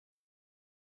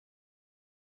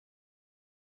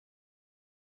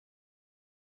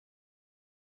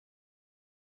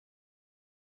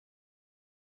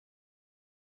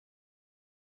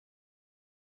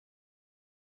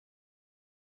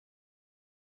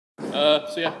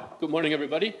Yeah, good morning,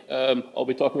 everybody. I'll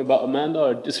be talking about Amanda,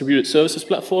 our distributed services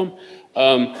platform.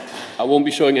 I won't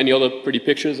be showing any other pretty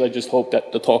pictures. I just hope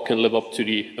that the talk can live up to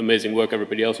the amazing work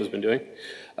everybody else has been doing.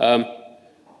 A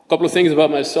couple of things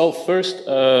about myself first.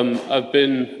 I've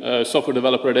been a software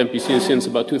developer at MPC since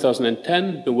about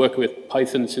 2010. Been working with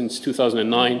Python since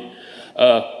 2009.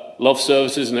 Love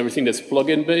services and everything that's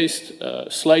plugin based.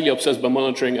 Slightly obsessed by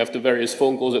monitoring after various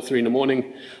phone calls at 3 in the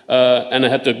morning. And I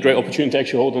had the great opportunity to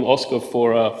actually hold an Oscar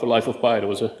for Life of Pi. It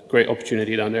was a great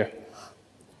opportunity down there.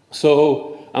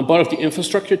 So I'm part of the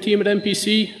infrastructure team at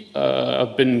MPC.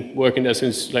 I've been working there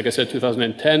since, like I said,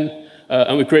 2010.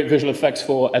 And we create visual effects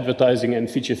for advertising and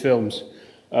feature films.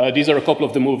 These are a couple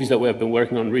of the movies that we have been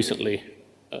working on recently.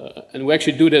 And we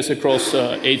actually do this across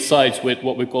 8 sites with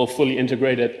what we call fully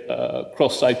integrated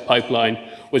cross-site pipeline,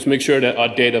 which makes sure that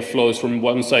our data flows from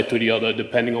one site to the other,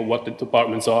 depending on what the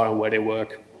departments are and where they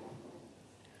work.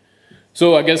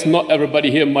 So I guess not everybody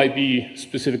here might be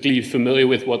specifically familiar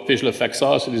with what visual effects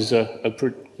are, so this is a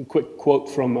quick quote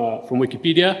from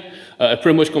Wikipedia. It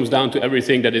pretty much comes down to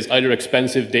everything that is either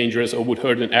expensive, dangerous, or would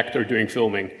hurt an actor during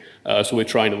filming, so we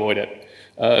try and avoid it.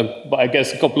 But I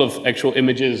guess a couple of actual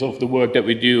images of the work that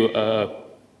we do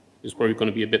is probably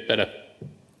going to be a bit better.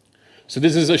 So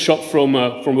this is a shot from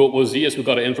World War Z as we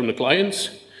got it in from the clients.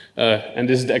 And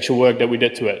this is the actual work that we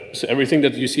did to it. So everything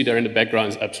that you see there in the background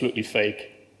is absolutely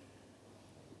fake.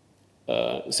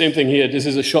 Same thing here. This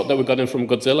is a shot that we got in from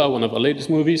Godzilla, one of our latest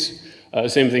movies.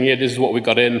 Same thing here. This is what we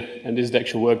got in, and this is the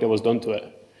actual work that was done to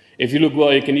it. If you look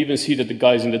well, you can even see that the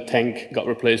guys in the tank got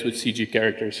replaced with CG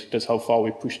characters. That's how far we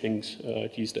push things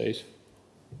these days.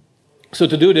 So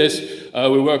to do this,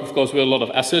 we work, of course, with a lot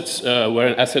of assets, where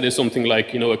an asset is something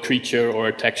like, a creature or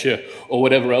a texture or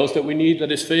whatever else that we need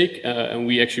that is fake, and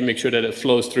we actually make sure that it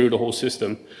flows through the whole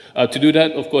system. To do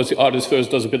that, of course, the artist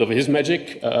first does a bit of his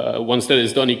magic. Once that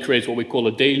is done, he creates what we call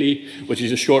a daily, which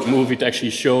is a short movie to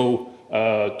actually show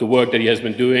the work that he has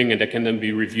been doing, and that can then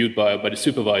be reviewed by the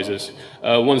supervisors.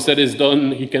 Once that is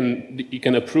done, he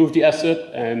can approve the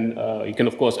asset, and he can,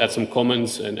 of course, add some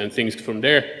comments and things from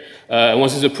there. And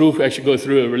once it's approved, we actually go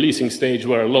through a releasing stage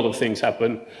where a lot of things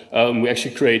happen. We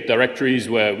actually create directories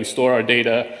where we store our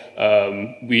data.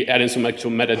 We add in some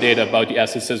actual metadata about the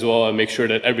assets as well and make sure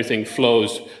that everything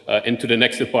flows into the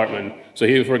next department. So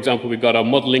here, for example, we got our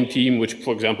modeling team, which,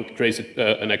 for example, creates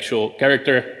an actual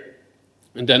character.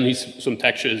 And then some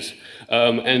textures.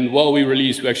 And while we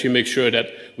release, we actually make sure that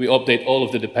we update all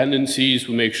of the dependencies.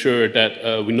 We make sure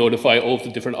that we notify all of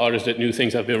the different artists that new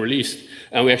things have been released.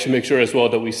 And we actually make sure as well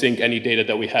that we sync any data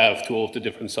that we have to all of the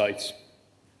different sites.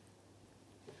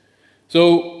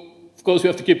 So, of course, we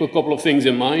have to keep a couple of things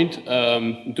in mind.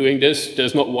 Doing this,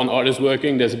 there's not one artist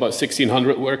working. There's about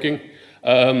 1,600 working.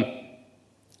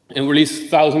 And release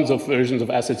thousands of versions of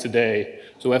assets a day.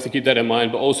 So we have to keep that in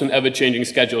mind, but also an ever-changing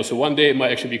schedule. So one day it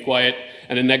might actually be quiet,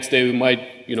 and the next day we might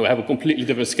have a completely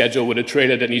different schedule with a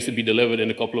trailer that needs to be delivered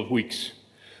in a couple of weeks.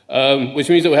 Which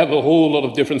means that we have a whole lot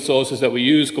of different sources that we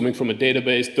use, coming from a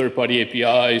database, third-party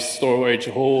APIs, storage,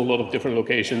 a whole lot of different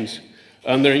locations.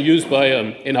 They're used by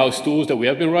in-house tools that we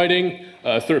have been writing,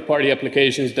 third-party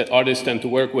applications that artists tend to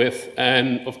work with,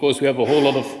 and of course we have a whole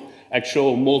lot of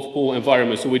actual multiple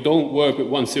environments. So we don't work with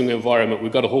one single environment. We've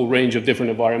got a whole range of different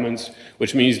environments,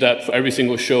 which means that for every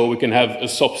single show, we can have a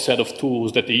subset of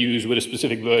tools that they use with a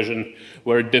specific version,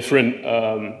 where a different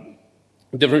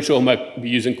show might be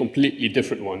using completely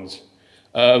different ones.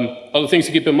 Other things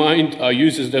to keep in mind are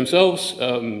users themselves.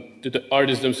 The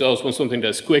artists themselves want something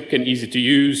that's quick and easy to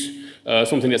use,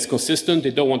 something that's consistent.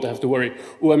 They don't want to have to worry,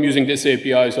 oh, I'm using this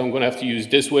API, so I'm going to have to use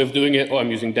this way of doing it, or I'm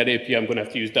using that API, I'm going to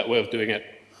have to use that way of doing it.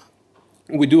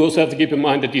 We do also have to keep in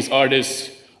mind that these artists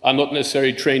are not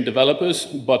necessarily trained developers,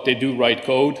 but they do write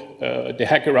code. They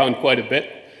hack around quite a bit.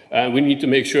 And we need to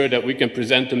make sure that we can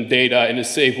present them data in a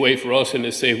safe way for us and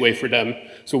a safe way for them.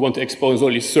 So we want to expose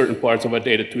only certain parts of our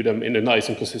data to them in a nice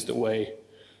and consistent way.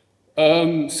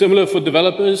 Similar for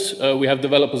developers, we have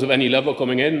developers of any level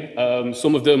coming in.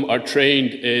 Some of them are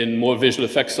trained in more visual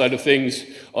effects side of things.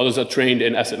 Others are trained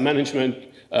in asset management,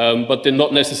 but they're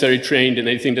not necessarily trained in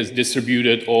anything that's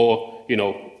distributed or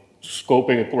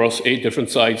scoping across 8 different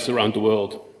sites around the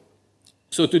world.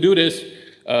 So to do this,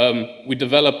 we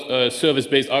developed a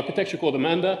service-based architecture called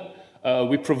Amanda.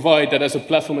 We provide that as a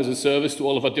platform as a service to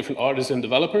all of our different artists and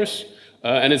developers.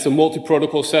 And it's a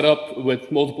multi-protocol setup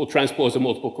with multiple transports and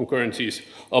multiple concurrencies.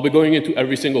 I'll be going into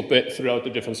every single bit throughout the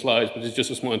different slides, but it's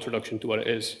just a small introduction to what it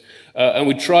is. And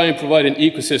we try and provide an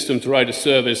ecosystem to write a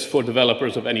service for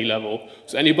developers of any level.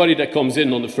 So anybody that comes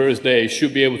in on the first day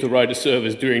should be able to write a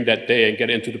service during that day and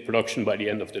get into the production by the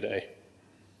end of the day.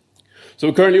 So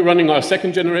we're currently running our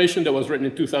second generation that was written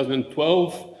in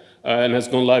 2012 and has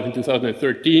gone live in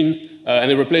 2013.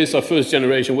 And it replaced our first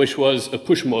generation, which was a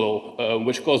push model,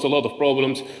 which caused a lot of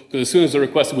problems, because as soon as the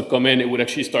request would come in, it would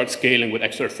actually start scaling with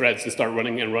extra threads and start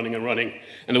running and running and running.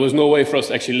 And there was no way for us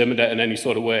to actually limit that in any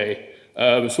sort of way.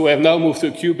 So we have now moved to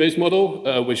a queue-based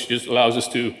model, which just allows us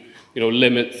to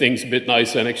limit things a bit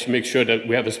nicer and actually make sure that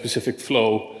we have a specific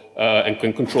flow and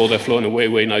can control that flow in a way,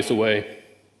 way nicer way.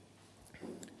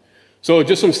 So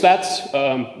just some stats.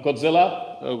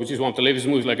 Godzilla, which is one of the latest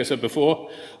movies, like I said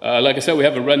before. Like I said, we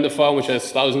have a render farm which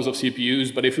has thousands of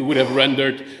CPUs, but if we would have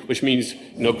rendered, which means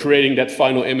creating that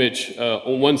final image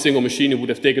on one single machine, it would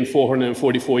have taken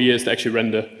 444 years to actually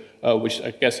render, which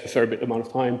I guess a fair bit amount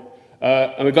of time.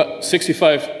 And we got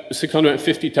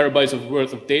 650 terabytes of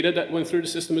worth of data that went through the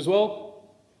system as well.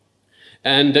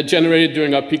 And that generated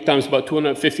during our peak times about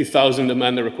 250,000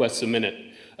 demand requests a minute,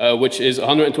 which is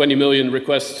 120 million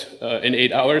requests in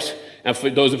 8 hours. And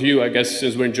for those of you, I guess,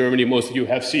 since we're in Germany, most of you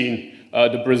have seen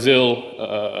the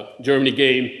Brazil-Germany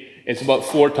game. It's about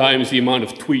 4 times the amount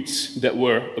of tweets that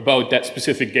were about that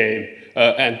specific game.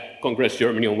 And congrats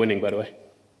Germany on winning, by the way.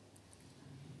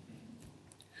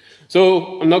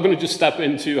 So I'm now going to just step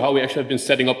into how we actually have been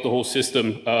setting up the whole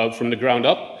system from the ground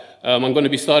up. I'm going to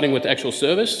be starting with the actual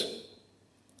service.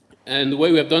 And the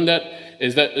way we have done that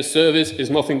is that a service is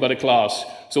nothing but a class.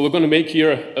 So we're going to make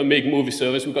here a make movie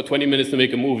service. We've got 20 minutes to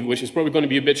make a movie, which is probably going to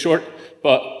be a bit short,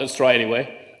 but let's try anyway.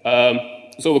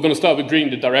 So we're going to start with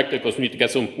greeting the director because we need to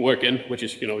get some work in, which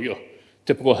is your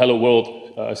typical Hello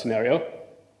World scenario.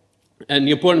 And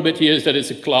the important bit here is that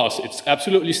it's a class. It's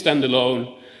absolutely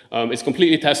standalone. It's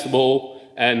completely testable,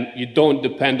 and you don't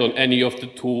depend on any of the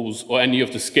tools or any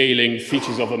of the scaling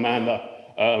features of Amanda,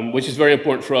 which is very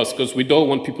important for us because we don't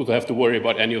want people to have to worry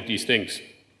about any of these things.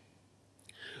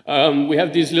 We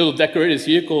have these little decorators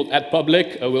here called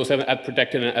 @public. We also have an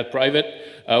 @protected and @private,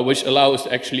 which allow us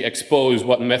to actually expose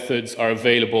what methods are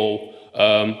available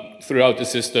throughout the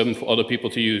system for other people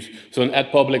to use. So an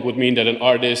 @public would mean that an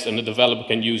artist and a developer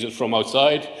can use it from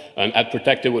outside. An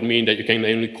 @protected would mean that you can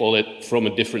only call it from a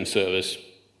different service.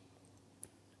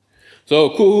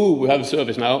 So cool, we have a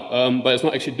service now, but it's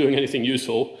not actually doing anything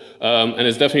useful, and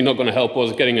it's definitely not going to help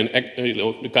us getting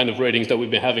the kind of ratings that we've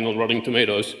been having on Rotten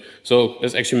Tomatoes. So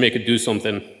let's actually make it do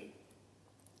something.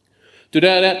 To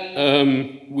that,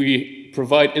 we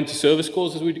provide inter-service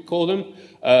calls, as we call them,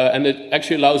 and it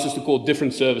actually allows us to call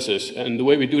different services. And the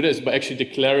way we do this is by actually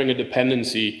declaring a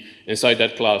dependency inside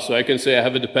that class. So I can say I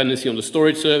have a dependency on the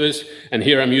storage service, and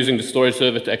here I'm using the storage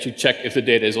service to actually check if the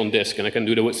data is on disk. And I can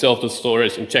do that with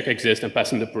self.storage and check exist and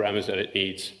pass in the parameters that it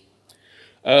needs.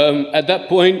 At that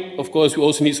point, of course, we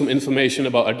also need some information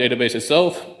about our database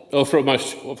itself, or from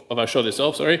our shot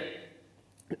itself, sorry.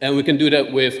 And we can do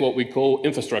that with what we call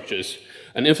infrastructures.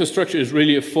 An infrastructure is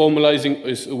really a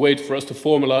way for us to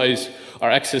formalize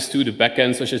our access to the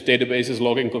backend, such as databases,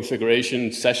 logging,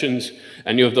 configuration, sessions,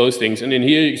 any of those things. And in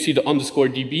here, you see the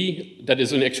 _DB. That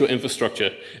is an actual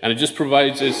infrastructure. And it just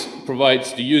provides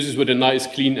the users with a nice,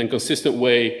 clean, and consistent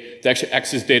way to actually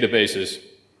access databases.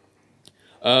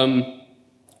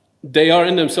 They are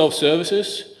in themselves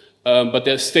services. But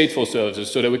they're stateful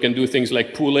services, so that we can do things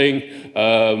like pooling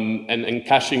and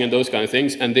caching and those kind of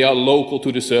things, and they are local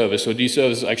to the service. So these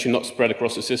services are actually not spread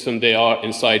across the system. They are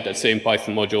inside that same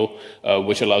Python module,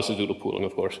 which allows us to do the pooling,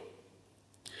 of course.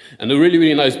 And the really,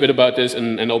 really nice bit about this,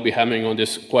 and I'll be hammering on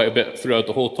this quite a bit throughout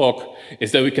the whole talk,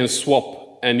 is that we can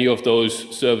swap any of those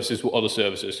services with other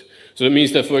services. So that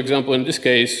means that, for example, in this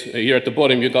case, here at the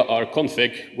bottom, you've got our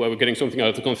config, where we're getting something out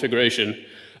of the configuration.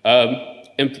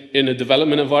 In a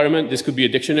development environment, this could be a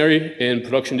dictionary. In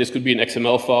production, this could be an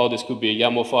XML file, this could be a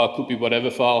YAML file, could be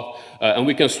whatever file. And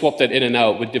we can swap that in and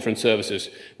out with different services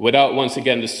without, once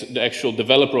again, the actual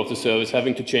developer of the service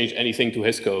having to change anything to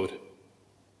his code.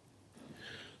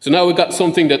 So now we've got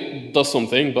something that does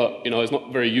something, but it's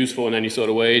not very useful in any sort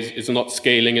of way. It's not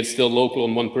scaling, it's still local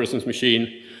on one person's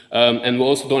machine. And we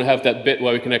also don't have that bit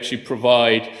where we can actually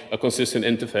provide a consistent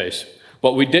interface.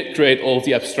 But we did create all of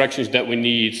the abstractions that we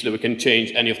need so that we can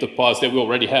change any of the parts that we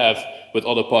already have with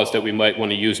other parts that we might want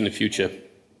to use in the future.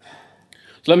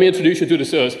 So let me introduce you to the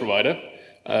service provider.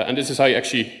 And this is how you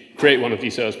actually create one of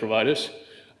these service providers.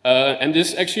 And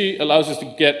this actually allows us to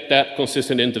get that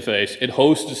consistent interface. It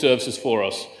hosts the services for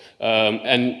us.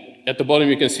 And at the bottom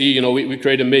you can see, we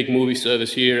create a make movie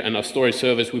service here and our storage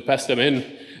service. We pass them in,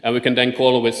 and we can then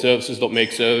call it with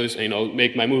services.make-service, and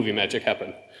make my movie magic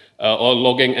happen. Or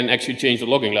logging and actually change the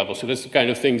logging level. So that's the kind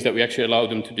of things that we actually allow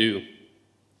them to do.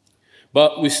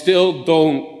 But we're still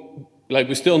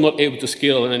not able to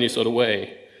scale in any sort of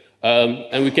way.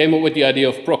 And we came up with the idea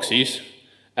of proxies.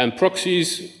 And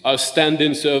proxies are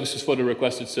stand-in services for the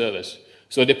requested service.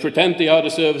 So they pretend they are the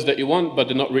service that you want, but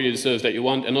they're not really the service that you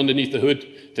want. And underneath the hood,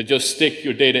 they just stick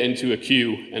your data into a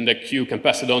queue, and that queue can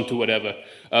pass it on to whatever.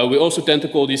 We also tend to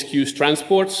call these queues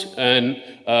transports. And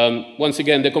once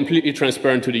again, they're completely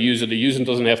transparent to the user. The user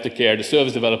doesn't have to care. The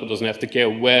service developer doesn't have to care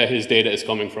where his data is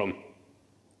coming from.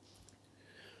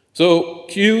 So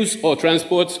queues or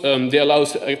transports, they allow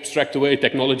us to abstract away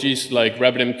technologies like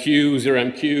RabbitMQ,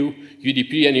 ZeroMQ,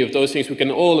 UDP, any of those things. We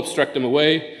can all abstract them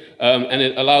away. And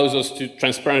it allows us to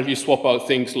transparently swap out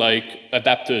things like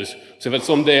adapters. So if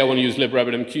someday I want to use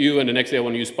librabbitmq and the next day I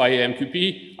want to use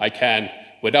PyAMQP, I can,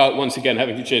 without once again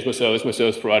having to change my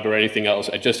service provider, or anything else.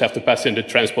 I just have to pass in the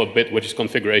transport bit, which is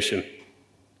configuration.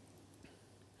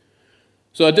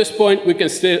 So at this point, we can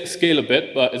still scale a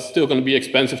bit, but it's still going to be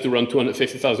expensive to run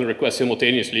 250,000 requests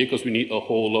simultaneously because we need a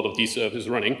whole lot of these services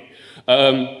running.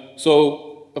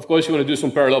 So of course, you want to do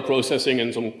some parallel processing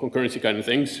and some concurrency kind of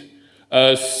things.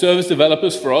 Service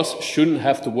developers, for us, shouldn't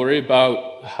have to worry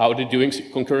about how they're doing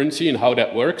concurrency and how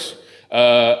that works.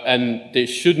 And they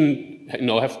shouldn't,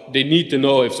 they need to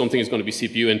know if something is going to be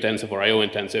CPU intensive or IO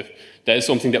intensive. That is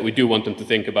something that we do want them to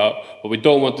think about, but we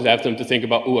don't want to have them to think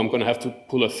about, oh, I'm going to have to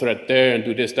pull a thread there and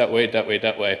do this that way, that way,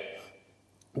 that way.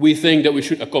 We think that we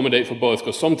should accommodate for both,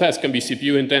 because some tests can be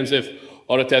CPU intensive,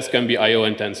 other tests can be IO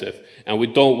intensive, and we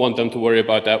don't want them to worry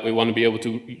about that. We want to be able to,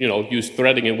 use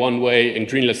threading in one way and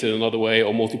greenlist in another way,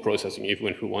 or multiprocessing even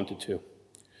if we wanted to.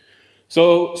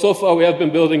 So far we have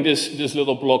been building this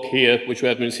little block here, which we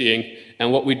have been seeing,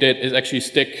 and what we did is actually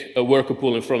stick a worker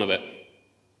pool in front of it.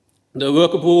 The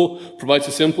worker pool provides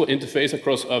a simple interface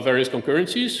across our various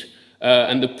concurrencies,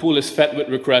 and the pool is fed with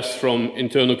requests from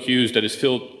internal queues that is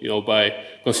filled, by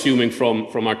consuming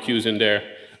from our queues in there.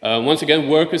 Once again,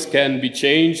 workers can be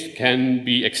changed, can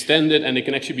be extended, and they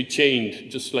can actually be chained,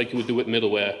 just like you would do with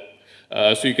middleware.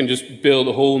 So you can just build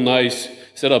a whole nice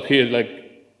setup here. Like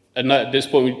at this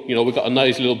point, we've got a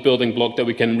nice little building block that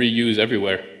we can reuse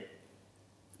everywhere.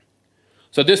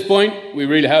 So at this point, we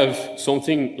really have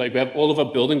something, like we have all of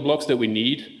our building blocks that we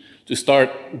need to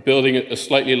start building a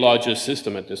slightly larger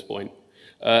system at this point.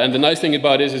 And the nice thing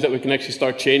about it is that we can actually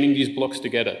start chaining these blocks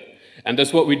together. And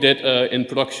that's what we did in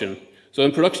production. So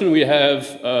in production, we have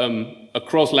a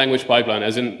cross-language pipeline,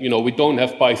 as in, we don't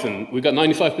have Python. We've got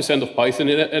 95% of Python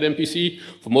at MPC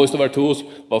for most of our tools,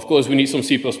 but of course we need some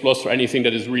C++ for anything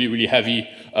that is really, really heavy,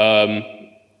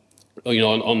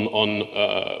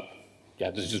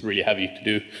 this is just really heavy to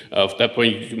do. At that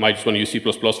point, you might just want to use C++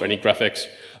 for any graphics.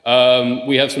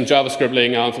 We have some JavaScript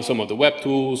laying out for some of the web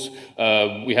tools.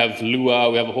 We have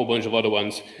Lua, we have a whole bunch of other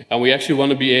ones. And we actually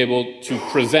want to be able to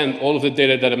present all of the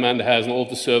data that Amanda has and all of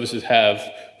the services have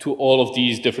to all of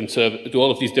these different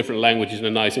languages in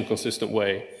a nice and consistent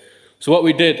way. So what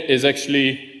we did is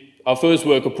actually, our first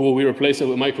worker pool, we replaced it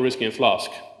with microRISC and Flask.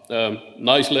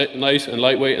 Nice and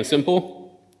lightweight and simple.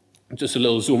 Just a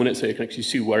little zoom in it so you can actually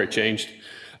see where it changed.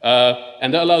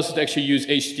 And that allows us to actually use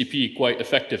HTTP quite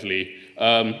effectively.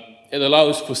 It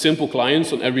allows for simple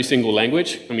clients on every single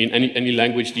language. I mean, any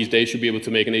language these days should be able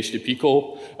to make an HTTP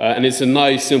call. And it's a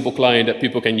nice, simple client that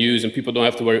people can use, and people don't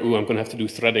have to worry, oh, I'm going to have to do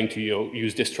threading to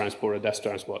use this transport or that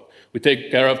transport. We take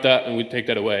care of that, and we take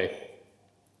that away.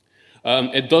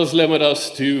 It does limit us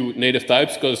to native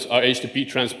types because our HTTP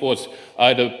transports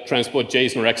either transport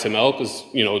JSON or XML, because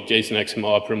JSON and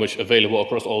XML are pretty much available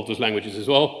across all of those languages as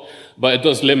well. But it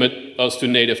does limit us to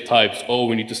native types. Oh,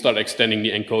 we need to start extending the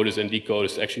encoders and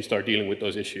decoders to actually start dealing with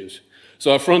those issues.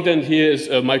 So our front end here is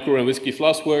a micro and whiskey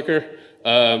Flask worker,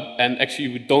 and actually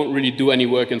we don't really do any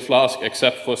work in Flask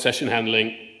except for session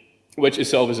handling, which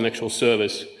itself is an actual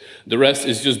service. The rest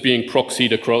is just being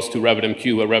proxied across to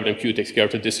RabbitMQ, where RabbitMQ takes care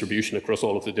of the distribution across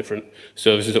all of the different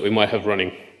services that we might have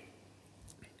running.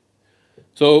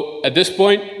 So at this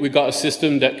point, we got a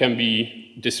system that can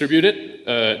be distributed,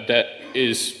 that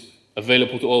is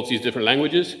available to all of these different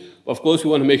languages. Of course, we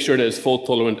want to make sure that it's fault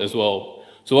tolerant as well.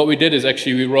 So what we did is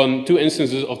actually we run 2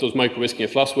 instances of those microRISC and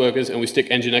Flask workers, and we stick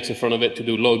Nginx in front of it to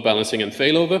do load balancing and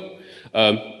failover.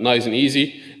 Nice and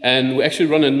easy. And we actually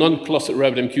run a non-clustered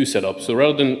RabbitMQ setup. So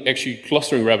rather than actually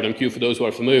clustering RabbitMQ, for those who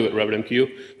are familiar with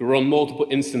RabbitMQ, we run multiple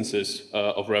instances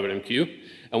of RabbitMQ.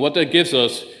 And what that gives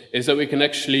us is that we can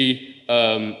actually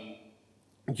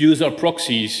use our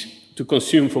proxies to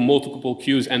consume from multiple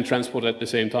queues and transport at the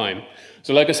same time.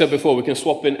 So like I said before, we can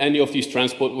swap in any of these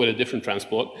transport with a different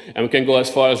transport, and we can go as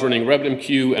far as running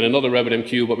RabbitMQ and another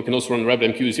RabbitMQ, but we can also run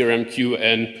RabbitMQ, ZeroMQ,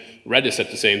 and Redis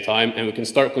at the same time, and we can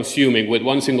start consuming with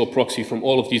one single proxy from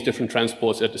all of these different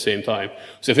transports at the same time.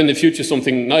 So if in the future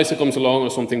something nicer comes along, or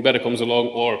something better comes along,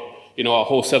 or our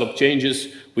whole setup changes,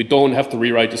 we don't have to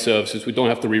rewrite the services, we don't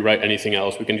have to rewrite anything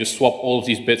else. We can just swap all of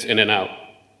these bits in and out.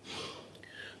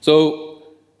 So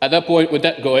at that point, with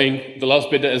that going, the last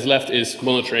bit that is left is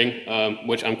monitoring,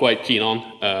 which I'm quite keen on,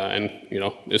 and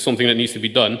it's something that needs to be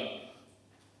done.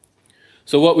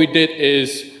 So what we did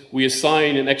is we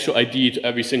assign an extra ID to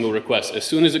every single request. As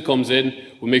soon as it comes in,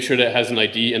 we make sure that it has an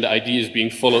ID, and the ID is being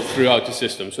followed throughout the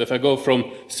system. So if I go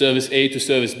from service A to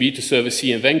service B to service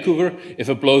C in Vancouver, if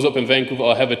it blows up in Vancouver,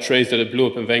 I'll have a trace that it blew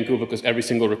up in Vancouver because every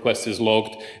single request is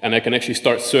logged, and I can actually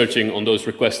start searching on those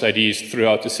request IDs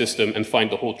throughout the system and find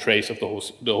the whole trace of all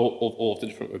of the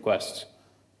different requests.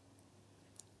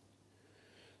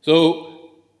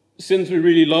 So since we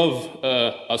really love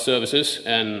our services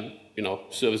and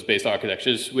service-based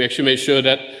architectures, we actually made sure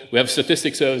that we have a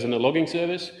statistics service and a logging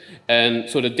service. And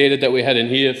so the data that we had in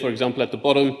here, for example, at the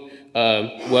bottom,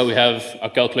 where we have a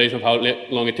calculation of how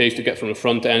long it takes to get from the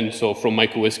front end, so from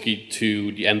MicroWhiskey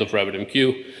to the end of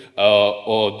RabbitMQ,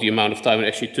 or the amount of time it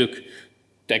actually took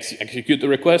to execute the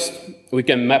request, we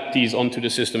can map these onto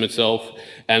the system itself,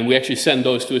 and we actually send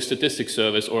those to a statistics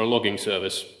service or a logging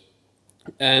service.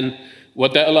 And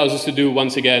what that allows us to do,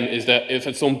 once again, is that if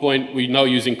at some point we're now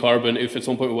using Carbon, if at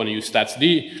some point we want to use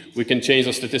StatsD, we can change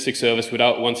our statistics service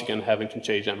without, once again, having to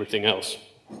change everything else.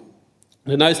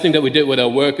 The nice thing that we did with our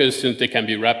workers, since they can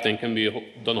be wrapped and can be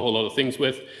done a whole lot of things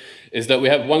with, is that we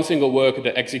have one single worker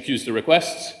that executes the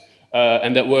requests,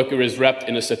 and that worker is wrapped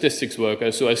in a statistics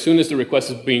worker. So as soon as the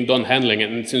request is being done handling it,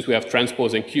 and since we have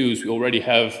transpose and queues, we already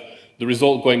have the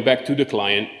result going back to the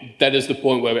client. That is the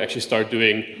point where we actually start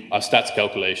doing our stats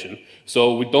calculation.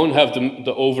 So we don't have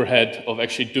the overhead of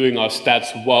actually doing our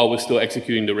stats while we're still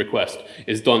executing the request.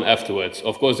 It's done afterwards.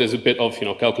 Of course, there's a bit of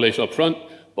calculation up front,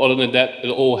 but other than that, it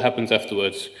all happens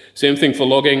afterwards. Same thing for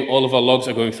logging. All of our logs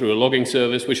are going through a logging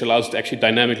service, which allows us to actually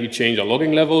dynamically change our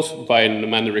logging levels. Via an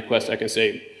amended request, I can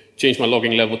say, change my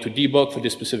logging level to debug for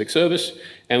this specific service,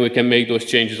 and we can make those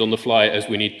changes on the fly as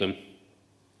we need them.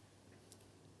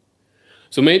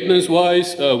 So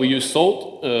maintenance-wise, we use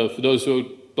Salt. For those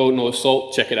who don't know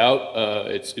Salt, check it out.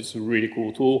 It's a really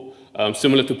cool tool.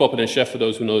 Similar to Puppet and Chef for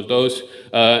those who know those.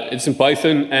 It's in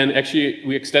Python, and actually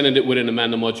we extended it with an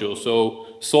Amanda module. So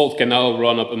Salt can now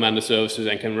run up Amanda services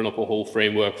and can run up a whole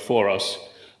framework for us.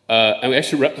 And we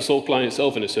actually wrap the Salt client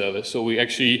itself in a service. So we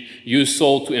actually use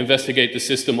Salt to investigate the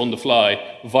system on the fly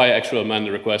via actual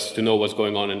Amanda requests to know what's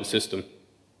going on in the system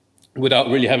without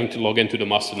really having to log into the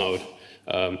master node.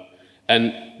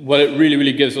 And what it really,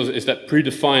 really gives us is that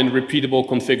predefined, repeatable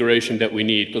configuration that we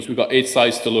need, because we've got 8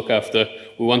 sites to look after.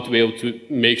 We want to be able to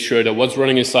make sure that what's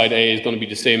running in site A is going to be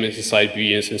the same as in site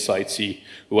B and in site C.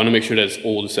 We want to make sure that it's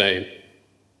all the same.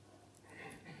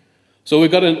 So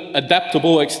we've got an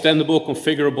adaptable, extendable,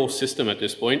 configurable system at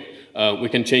this point. We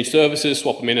can change services,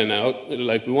 swap them in and out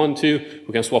like we want to.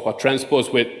 We can swap our transports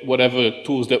with whatever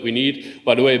tools that we need.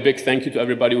 By the way, a big thank you to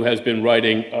everybody who has been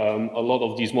writing a lot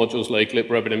of these modules like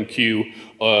librabbitmq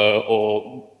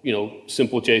or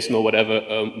simple JSON or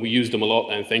whatever. We use them a lot,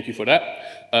 and thank you for that.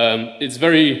 It's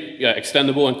very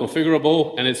extendable and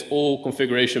configurable, and it's all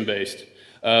configuration based.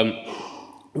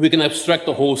 We can abstract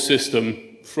the whole system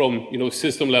from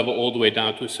system level all the way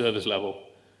down to a service level.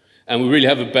 And we really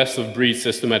have a best of breed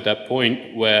system at that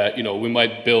point where we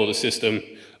might build a system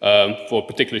for a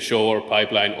particular show or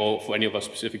pipeline or for any of our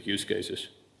specific use cases.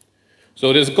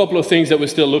 So there's a couple of things that we're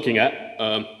still looking at.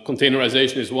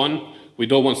 Containerization is one. We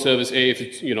don't want service A, if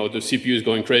it's, the CPU is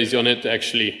going crazy on it, to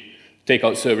actually take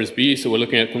out service B. So we're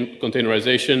looking at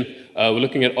containerization. We're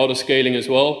looking at auto scaling as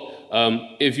well.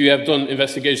 If you have done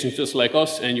investigations just like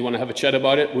us and you want to have a chat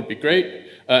about it, would be great.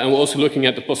 And we're also looking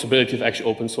at the possibility of actually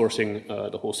open sourcing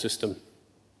the whole system.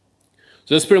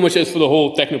 So that's pretty much it for the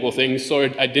whole technical thing.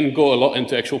 Sorry, I didn't go a lot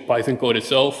into actual Python code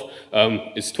itself.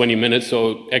 It's 20 minutes,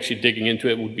 so actually digging into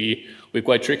it would be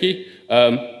quite tricky.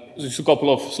 Just a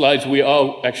couple of slides. We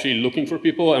are actually looking for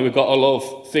people, and we've got a lot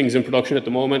of things in production at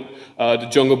the moment. The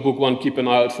Jungle Book one, keep an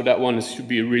eye out for that one. It should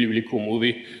be a really, really cool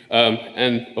movie.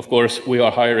 And of course, we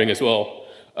are hiring as well.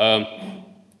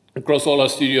 Across all our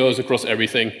studios, across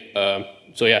everything.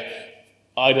 So yeah,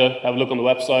 either have a look on the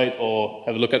website or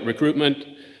have a look at recruitment,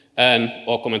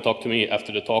 or come and talk to me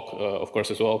after the talk, of course,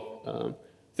 as well.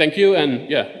 Thank you, and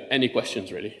yeah, any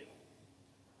questions, really?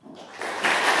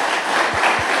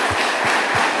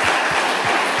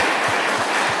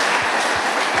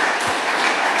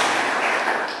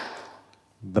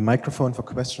 The microphone for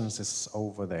questions is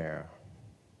over there.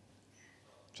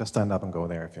 Just stand up and go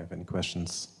there if you have any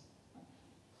questions.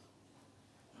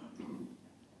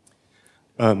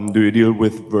 Do you deal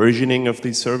with versioning of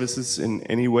these services in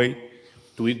any way?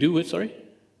 Do we do it, sorry?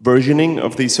 versioning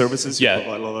of these services? Yeah. You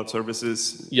provide a lot of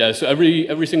services? Yeah, so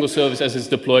every single service as it's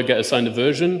deployed get assigned a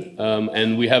version,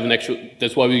 and we have an actual,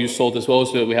 that's why we use Salt as well,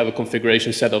 so that we have a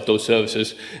configuration set of those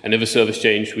services, and if a service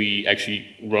change, we actually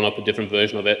run up a different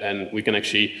version of it, and we can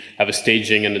actually have a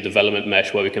staging and a development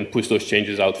mesh where we can push those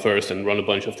changes out first and run a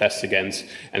bunch of tests against,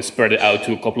 and spread it out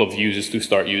to a couple of users to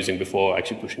start using before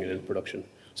actually pushing it into production.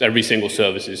 So every single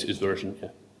service is versioned, yeah.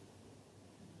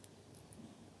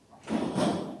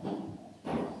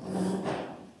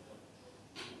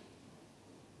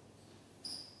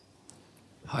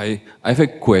 Hi, I have a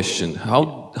question.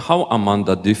 How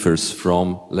Amanda differs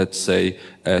from, let's say,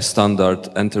 a standard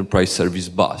enterprise service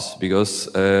bus? Because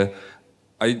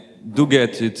I do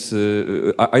get it.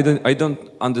 I don't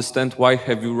understand why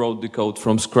have you wrote the code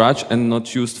from scratch and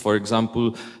not used, for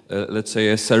example, let's say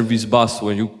a service bus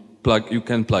when you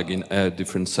can plug in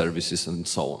different services and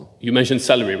so on. You mentioned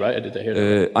salary, right? Did I hear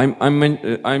that?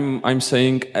 I'm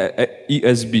saying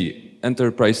ESB.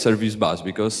 Enterprise service bus,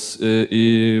 because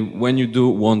when you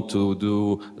want to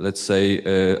do, let's say,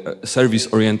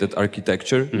 service-oriented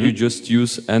architecture, you just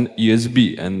use an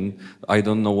ESB, and I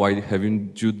don't know why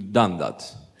haven't you done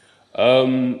that.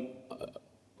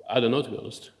 I don't know, to be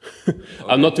honest. Okay.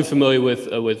 I'm not too familiar with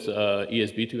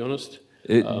ESB, to be honest.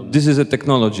 This is a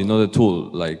technology, not a tool.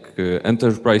 Like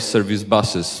enterprise service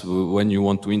buses, when you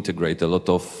want to integrate a lot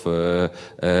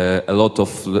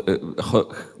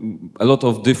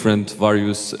of different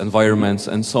various environments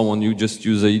and so on, you just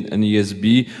use an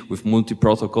ESB with multi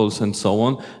protocols and so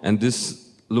on. And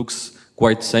this looks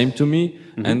quite same to me.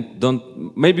 And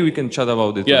maybe we can chat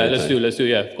about it. Yeah, later. let's do.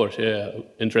 Yeah, of course. Yeah,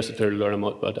 interested to learn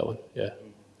more about that one. Yeah.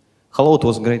 Hello, it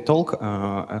was a great talk.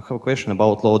 I have a question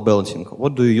about load balancing.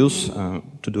 What do you use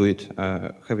to do it?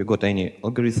 Have you got any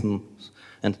algorithms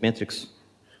and metrics?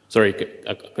 Sorry,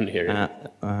 I couldn't hear you.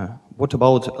 What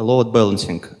about load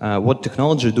balancing? What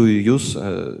technology do you use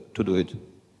to do it?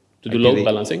 To do load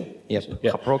balancing? Yes,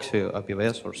 yeah. proxy,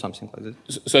 IPVS, or something like that.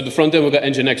 So at the front end, we've got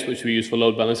Nginx, which we use for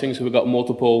load balancing. So we've got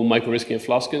multiple micro-risky and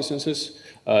Flask instances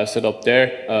set up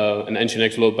there, and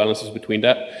Nginx load balances between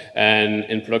that. And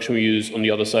in production, we use, on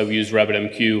the other side, we use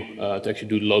RabbitMQ to actually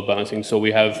do the load balancing. So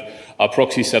we have our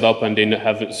proxy set up, and they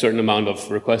have a certain amount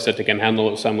of requests that they can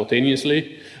handle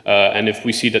simultaneously. And if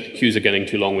we see that the queues are getting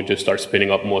too long, we just start spinning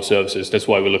up more services. That's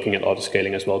why we're looking at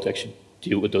auto-scaling as well to actually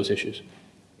deal with those issues.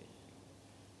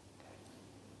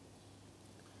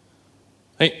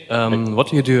 Hey, what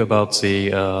do you do about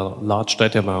the large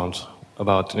data amount?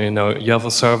 About, you have a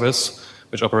service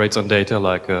which operates on data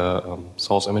like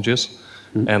source images,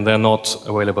 and they're not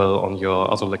available on your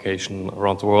other location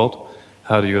around the world.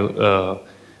 How do you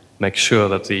make sure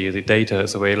that the data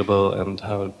is available, and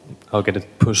how get it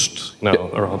pushed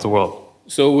around the world?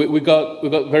 So we got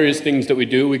various things that we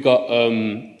do. We got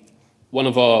one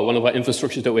of our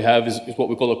infrastructures that we have is what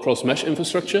we call a cross-mesh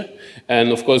infrastructure.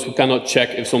 And of course, we cannot check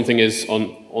if something is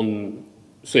on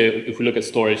say, if we look at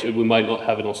storage, we might not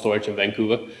have it on storage in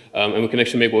Vancouver. And we can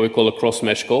actually make what we call a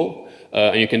cross-mesh call.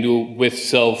 And you can do with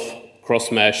self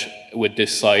cross-mesh with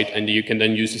this site, and you can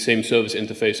then use the same service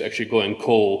interface to actually go and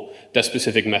call that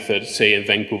specific method, say in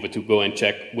Vancouver, to go and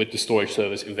check with the storage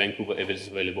service in Vancouver if it's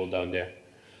available down there.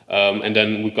 And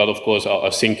then we've got, of course, our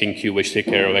syncing queue, which take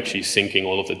care of actually syncing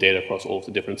all of the data across all of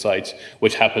the different sites,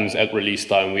 which happens at release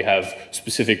time. We have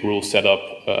specific rules set up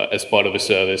as part of a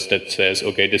service that says,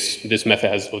 okay, this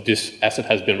method has, or this asset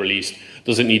has been released.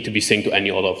 Does it need to be synced to any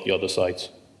of the other sites?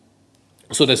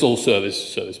 So that's all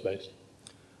service-based.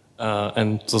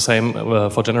 And the same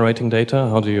for generating data.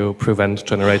 How do you prevent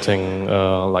generating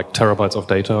like terabytes of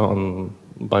data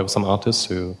by some artists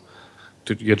who?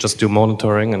 You just do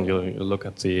monitoring and you look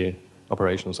at the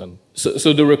operations and...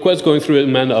 So the requests going through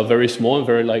Amanda are very small and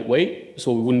very lightweight,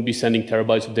 so we wouldn't be sending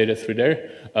terabytes of data through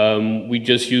there. We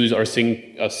just use our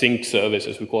sync service,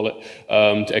 as we call it,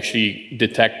 to actually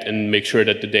detect and make sure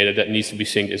that the data that needs to be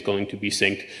synced is going to be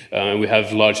synced. We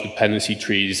have large dependency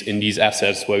trees in these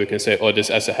assets where we can say, oh, this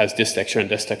asset has this texture and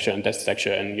this texture and this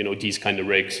texture and these kind of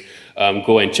rigs.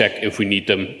 Go and check if we need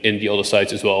them in the other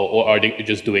sites as well, or are they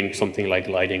just doing something like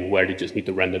lighting where they just need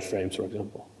the rendered frames, for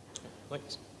example.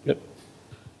 Thanks. Yep.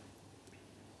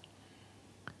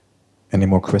 Any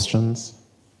more questions?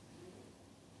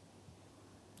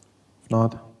 If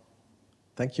not,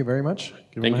 thank you very much.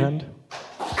 Give him a hand.